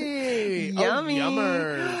 Yummy! Yummy! Oh,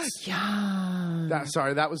 yummers! Yum!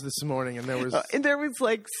 That was this morning, and there was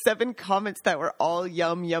like 7 comments that were all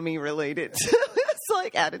yummy related. It's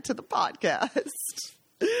like added to the podcast.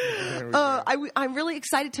 I'm really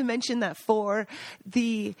excited to mention that for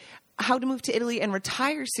the How to Move to Italy and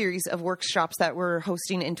Retire series of workshops that we're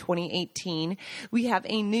hosting in 2018. We have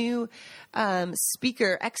a new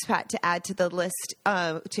speaker, expat, to add to the list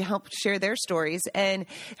to help share their stories. And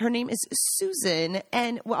her name is Susan.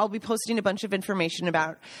 And I'll be posting a bunch of information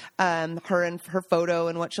about her and her photo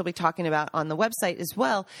and what she'll be talking about on the website as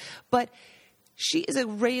well. But she is a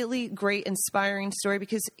really great, inspiring story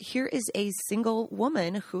because here is a single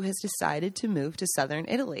woman who has decided to move to southern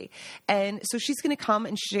Italy. And so she's going to come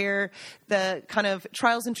and share the kind of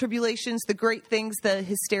trials and tribulations, the great things, the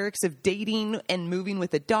hysterics of dating and moving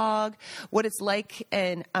with a dog, what it's like,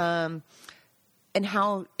 and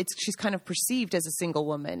how she's kind of perceived as a single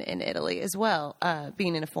woman in Italy as well,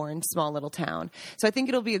 being in a foreign, small little town. So I think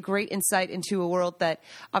it'll be a great insight into a world that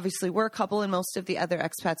obviously we're a couple, and most of the other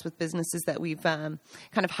expats with businesses that we've kind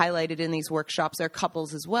of highlighted in these workshops are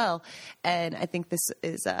couples as well. And I think this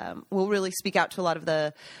is will really speak out to a lot of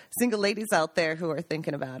the single ladies out there who are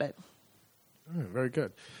thinking about it. Very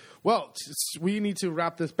good. Well, we need to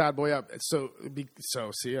wrap this bad boy up. So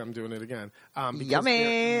see, I'm doing it again.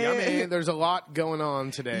 Yummy. Yummy. There's a lot going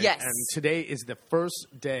on today. Yes. And today is the first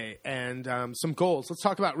day. And some goals. Let's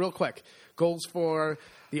talk about real quick. Goals for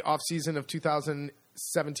the off-season of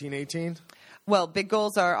 2017-18. Well, big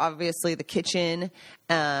goals are obviously the kitchen.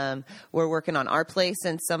 We're working on our place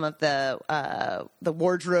and some of the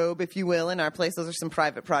wardrobe, if you will, in our place. Those are some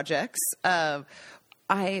private projects.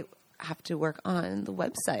 I have to work on the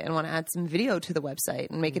website. I want to add some video to the website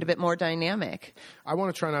and make it a bit more dynamic. I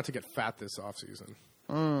want to try not to get fat this off season.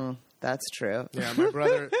 That's true. Yeah, my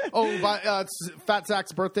brother. It's Fat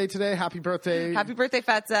Zach's birthday today. Happy birthday. Happy birthday,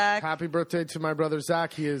 Fat Zach. Happy birthday to my brother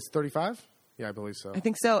Zach. He is 35. Yeah, I believe so. I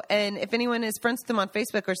think so. And if anyone is friends with him on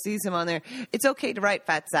Facebook or sees him on there, it's okay to write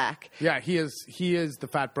Fat Zach. Yeah, he is the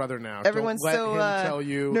fat brother now. Everyone's Don't let him tell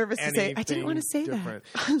you nervous to say, I didn't want to say different.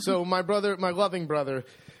 that. So my loving brother,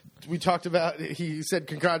 we talked about, he said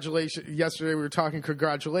congratulations. Yesterday we were talking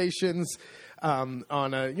congratulations on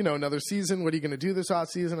another season. What are you going to do this off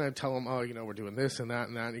season? I tell him, we're doing this and that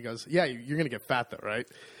and that. And he goes, yeah, you're going to get fat though, right?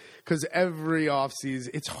 Because every off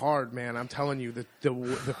season, it's hard, man. I'm telling you, the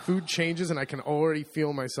food changes, and I can already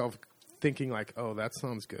feel myself thinking like, oh, that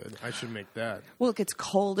sounds good. I should make that. Well, it gets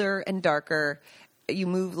colder and darker. You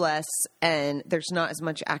move less, and there's not as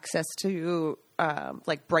much access to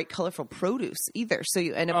like bright, colorful produce either. So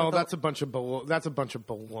you end up. Oh, that's a bunch of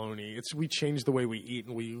baloney. We change the way we eat,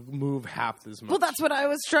 and we move half as much. Well, that's what I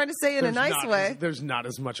was trying to say in a nice way. There's not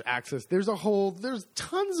as much access. There's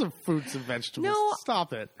tons of fruits and vegetables. No,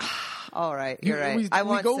 stop it. All right, you're right. I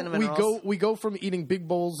want cinnamon rolls. We go from eating big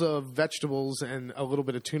bowls of vegetables and a little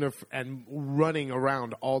bit of tuna and running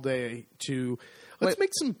around all day to. Let's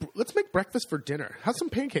make breakfast for dinner. How's some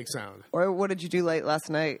pancake sound? Or what did you do late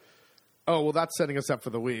last night? Oh, well, that's setting us up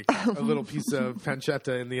for the week. A little piece of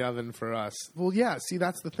pancetta in the oven for us. Well, yeah. See,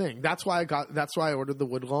 that's the thing. That's why I ordered the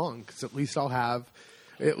wood long, because at least I'll have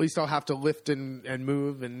to lift and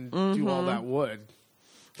move and do all that wood.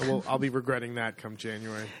 Well, I'll be regretting that come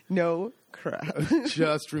January. No crap.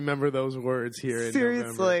 Just remember those words here in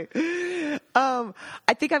November. Seriously. I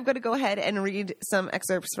think I'm going to go ahead and read some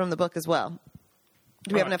excerpts from the book as well.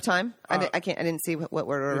 Do we have enough time? I didn't see what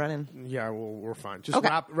we're running. Yeah, we're fine. Just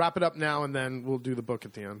wrap it up now, and then we'll do the book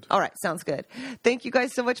at the end. All right, sounds good. Thank you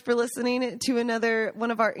guys so much for listening to another one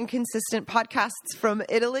of our inconsistent podcasts from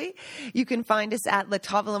Italy. You can find us at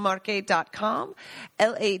latavolamarche.com,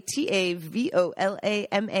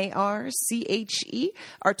 LATAVOLAMARCHE.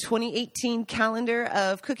 Our 2018 calendar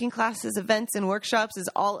of cooking classes, events, and workshops is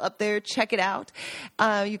all up there. Check it out.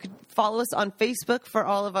 You can follow us on Facebook for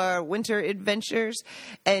all of our winter adventures,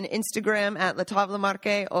 and Instagram at La Tavola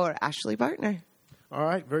Marche or Ashley Bartner. All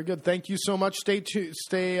right, very good. Thank you so much.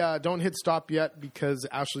 Don't hit stop yet, because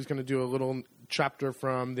Ashley's going to do a little chapter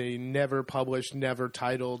from the never published, never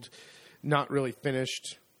titled, not really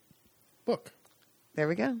finished book. There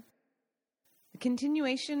we go. The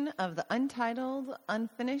continuation of the untitled,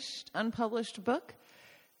 unfinished, unpublished book,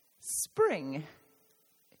 Spring,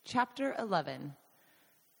 Chapter 11.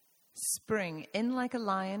 Spring, in like a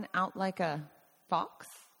lion, out like a fox?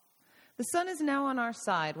 The sun is now on our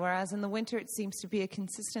side, whereas in the winter it seems to be a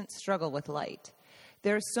consistent struggle with light.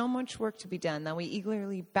 There is so much work to be done that we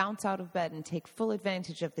eagerly bounce out of bed and take full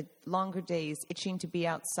advantage of the longer days, itching to be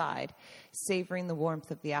outside, savoring the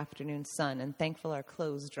warmth of the afternoon sun, and thankful our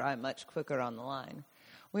clothes dry much quicker on the line.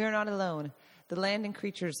 We are not alone. The land and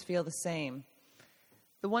creatures feel the same.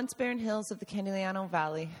 The once barren hills of the Canigliano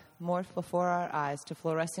Valley morph before our eyes to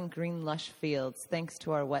fluorescent green lush fields thanks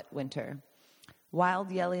to our wet winter.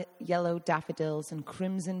 Wild yellow daffodils and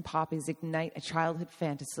crimson poppies ignite a childhood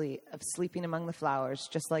fantasy of sleeping among the flowers,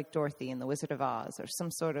 just like Dorothy in The Wizard of Oz, or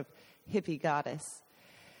some sort of hippie goddess.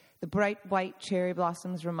 The bright white cherry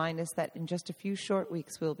blossoms remind us that in just a few short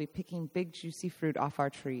weeks we'll be picking big, juicy fruit off our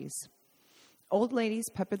trees. Old ladies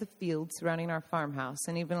pepper the fields surrounding our farmhouse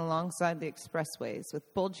and even alongside the expressways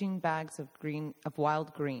with bulging bags of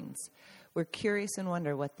wild greens. We're curious and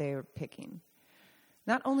wonder what they are picking.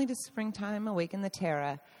 Not only does springtime awaken the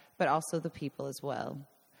terra, but also the people as well.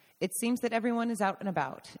 It seems that everyone is out and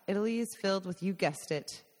about. Italy is filled with, you guessed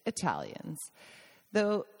it, Italians.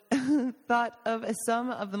 Though thought of as some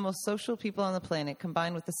of the most social people on the planet,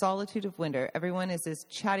 combined with the solitude of winter, everyone is as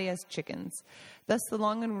chatty as chickens. Thus the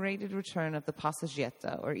long-awaited return of the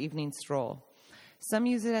passeggiata, or evening stroll. Some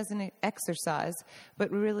use it as an exercise,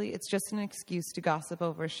 but really it's just an excuse to gossip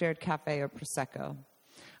over a shared cafe or prosecco.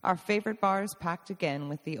 Our favorite bar is packed again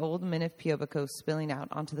with the old men of Piobico spilling out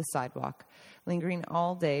onto the sidewalk, lingering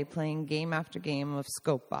all day playing game after game of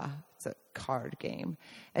Scopa, it's a card game,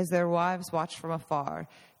 as their wives watch from afar,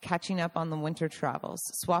 catching up on the winter travels,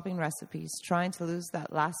 swapping recipes, trying to lose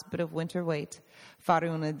that last bit of winter weight, fare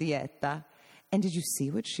una dieta. And did you see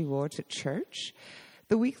what she wore to church?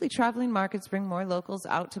 The weekly traveling markets bring more locals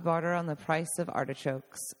out to barter on the price of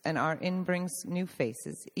artichokes, and our inn brings new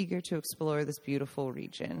faces, eager to explore this beautiful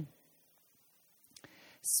region.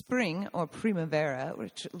 Spring, or primavera,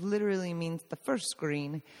 which literally means the first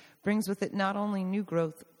green, brings with it not only new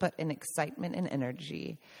growth, but an excitement and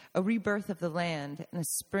energy, a rebirth of the land, and a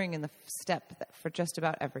spring in the step for just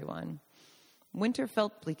about everyone. Winter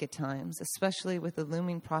felt bleak at times, especially with the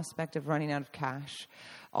looming prospect of running out of cash.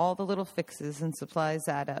 All the little fixes and supplies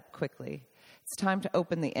add up quickly. It's time to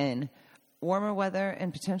open the inn. Warmer weather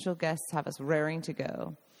and potential guests have us raring to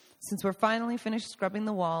go. Since we're finally finished scrubbing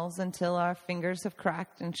the walls until our fingers have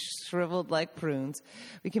cracked and shriveled like prunes,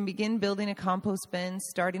 we can begin building a compost bin,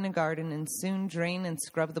 starting a garden, and soon drain and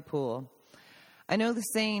scrub the pool. I know the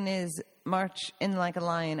saying is, march in like a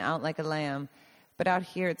lion, out like a lamb, but out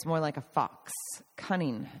here it's more like a fox,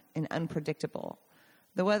 cunning and unpredictable.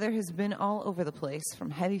 The weather has been all over the place,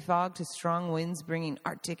 from heavy fog to strong winds bringing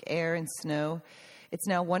Arctic air and snow. It's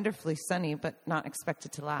now wonderfully sunny, but not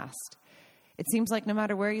expected to last. It seems like no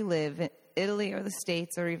matter where you live, in Italy or the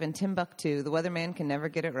States or even Timbuktu, the weatherman can never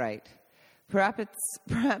get it right.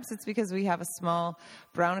 Perhaps it's because we have a small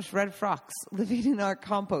brownish-red fox living in our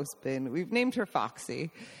compost bin. We've named her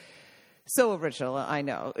Foxy. So original, I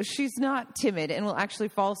know. She's not timid and will actually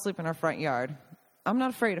fall asleep in our front yard. I'm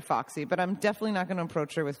not afraid of Foxy, but I'm definitely not going to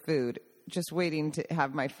approach her with food, just waiting to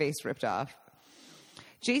have my face ripped off.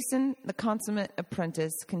 Jason, the consummate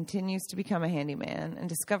apprentice, continues to become a handyman and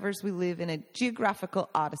discovers we live in a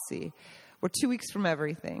geographical odyssey. We're 2 weeks from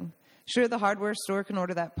everything. Sure, the hardware store can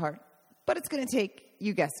order that part, but it's going to take,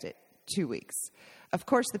 you guessed it, 2 weeks. Of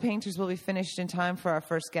course, the painters will be finished in time for our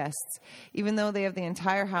first guests, even though they have the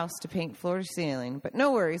entire house to paint floor to ceiling. But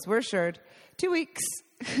no worries, we're assured. 2 weeks.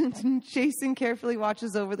 Jason carefully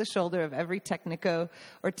watches over the shoulder of every technico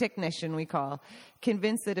or technician we call,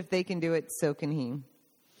 convinced that if they can do it, so can he.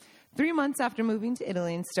 3 months after moving to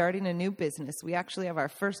Italy and starting a new business, we actually have our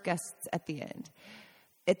first guests at the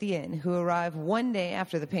inn, who arrive one day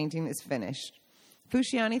after the painting is finished.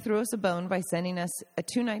 Fusciani threw us a bone by sending us a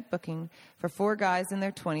 2-night booking for 4 guys in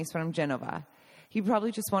their 20s from Genova. He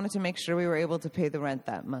probably just wanted to make sure we were able to pay the rent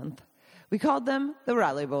that month. We called them the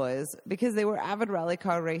Rally Boys because they were avid rally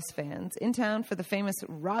car race fans in town for the famous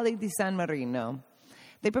Rally di San Marino.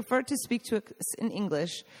 They preferred to speak to us in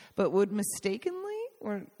English, but would mistakenly,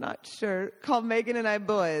 we're not sure, call Megan and I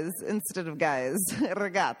boys instead of guys,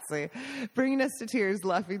 ragazzi, bringing us to tears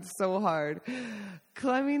laughing so hard.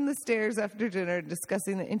 Climbing the stairs after dinner,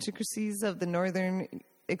 discussing the intricacies of the Northern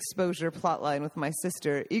Exposure plotline with my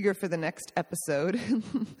sister, eager for the next episode,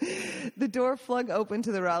 the door flung open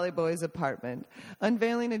to the Rally Boys' apartment,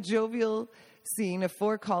 unveiling a jovial scene of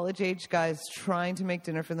 4 college-age guys trying to make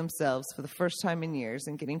dinner for themselves for the first time in years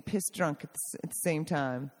and getting pissed drunk at the same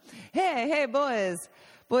time. Hey, boys!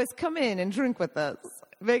 Boys, come in and drink with us.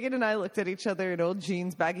 Megan and I looked at each other in old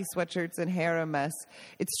jeans, baggy sweatshirts, and hair a mess.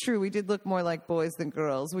 It's true, we did look more like boys than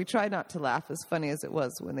girls. We tried not to laugh, as funny as it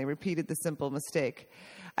was when they repeated the simple mistake.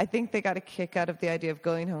 I think they got a kick out of the idea of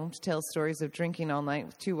going home to tell stories of drinking all night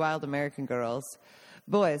with 2 wild American girls.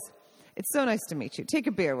 Boys, it's so nice to meet you. Take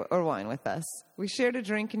a beer or wine with us. We shared a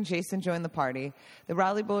drink and Jason joined the party. The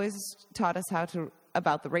Rally Boys taught us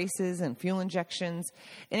about the races and fuel injections.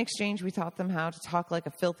 In exchange, we taught them how to talk like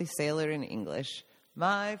a filthy sailor in English.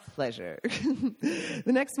 My pleasure. The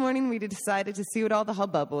next morning, we decided to see what all the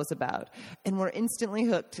hubbub was about, and were instantly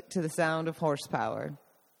hooked to the sound of horsepower.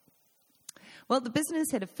 Well, the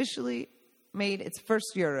business had officially made its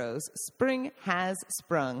first euros. Spring has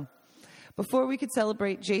sprung. Before we could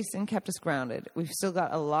celebrate, Jason kept us grounded. We've still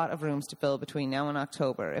got a lot of rooms to fill between now and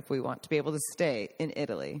October if we want to be able to stay in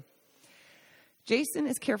Italy. Jason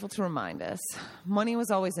is careful to remind us. Money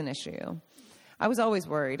was always an issue. I was always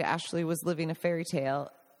worried. Ashley was living a fairy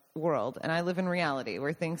tale world, and I live in reality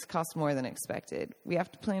where things cost more than expected. We have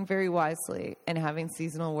to plan very wisely, and having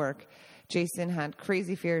seasonal work, Jason had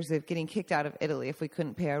crazy fears of getting kicked out of Italy if we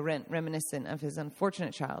couldn't pay our rent, reminiscent of his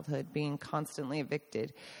unfortunate childhood, being constantly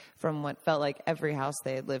evicted from what felt like every house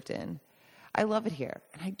they had lived in. I love it here,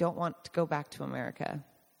 and I don't want to go back to America.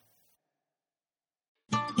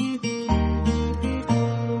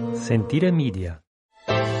 Sentire Media.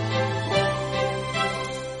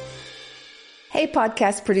 Hey,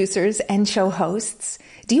 podcast producers and show hosts.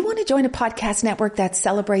 Do you want to join a podcast network that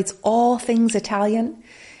celebrates all things Italian?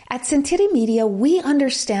 At Sentire Media, we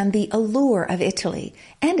understand the allure of Italy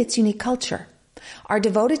and its unique culture. Our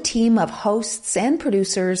devoted team of hosts and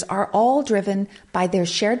producers are all driven by their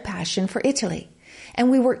shared passion for Italy. And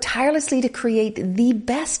we work tirelessly to create the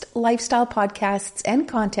best lifestyle podcasts and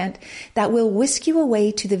content that will whisk you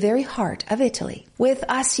away to the very heart of Italy. With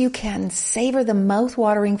us, you can savor the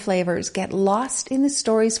mouth-watering flavors, get lost in the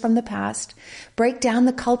stories from the past, break down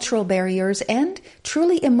the cultural barriers, and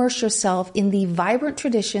truly immerse yourself in the vibrant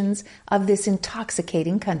traditions of this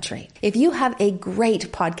intoxicating country. If you have a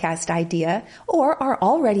great podcast idea or are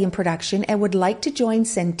already in production and would like to join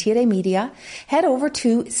Sentire Media, head over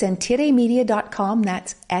to sentiremedia.com.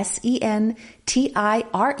 That's SENTIRE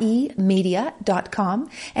media.com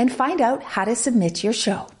and find out how to submit your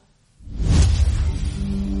show.